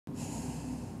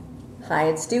Hi,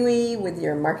 it's Dewey with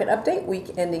your market update,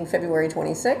 week ending February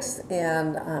 26th,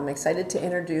 and I'm excited to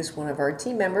introduce one of our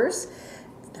team members,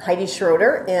 Heidi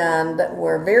Schroeder, and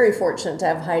we're very fortunate to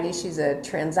have Heidi. She's a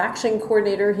transaction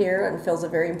coordinator here and fills a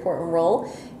very important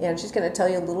role, and she's going to tell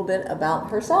you a little bit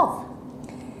about herself.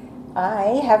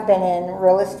 I have been in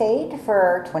real estate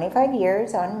for 25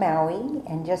 years on Maui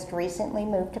and just recently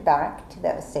moved back to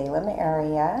the Salem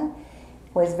area.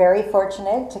 Was very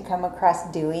fortunate to come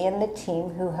across Dewey and the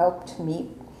team who helped me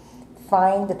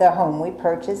find the home we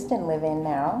purchased and live in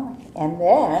now. And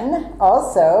then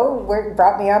also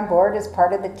brought me on board as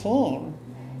part of the team.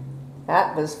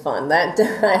 That was fun. That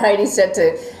Heidi said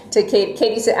to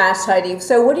Katie asked Heidi,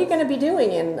 so what are you going to be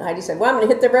doing? And Heidi said, well, I'm going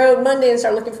to hit the road Monday and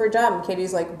start looking for a job. And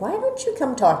Katie's like, why don't you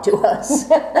come talk to us?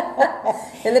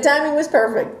 And the timing was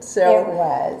perfect. So it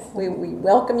was. We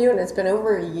welcome you, and it's been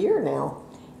over a year now.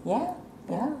 Yeah.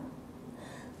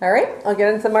 All right, I'll get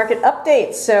into the market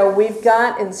update. So we've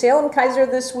got in Salem Keizer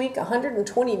this week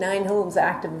 129 homes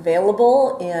active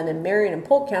available, and in Marion and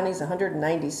Polk counties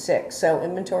 196. So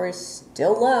inventory's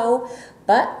still low,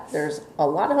 but there's a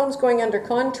lot of homes going under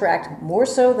contract, more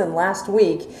so than last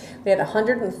week. We had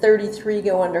 133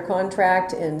 go under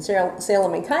contract in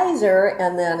Salem and Keizer,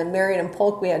 and then in Marion and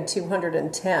Polk we had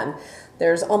 210.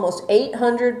 There's almost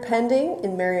 800 pending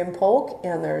in Marion Polk,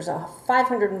 and there's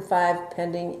 505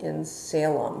 pending in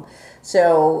Salem.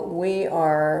 So we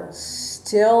are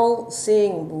still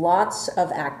seeing lots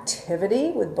of activity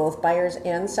with both buyers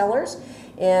and sellers.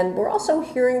 And we're also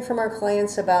hearing from our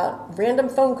clients about random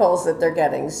phone calls that they're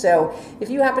getting. So if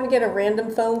you happen to get a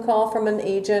random phone call from an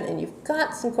agent and you've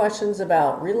got some questions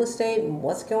about real estate and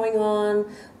what's going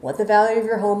on, what the value of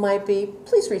your home might be,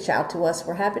 please reach out to us.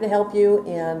 We're happy to help you,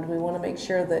 and we want to make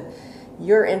sure that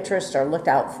your interests are looked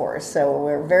out for. So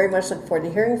we're very much looking forward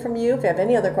to hearing from you. If you have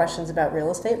any other questions about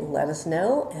real estate, let us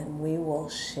know, and we will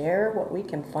share what we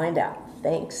can find out.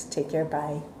 Thanks. Take care.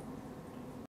 Bye.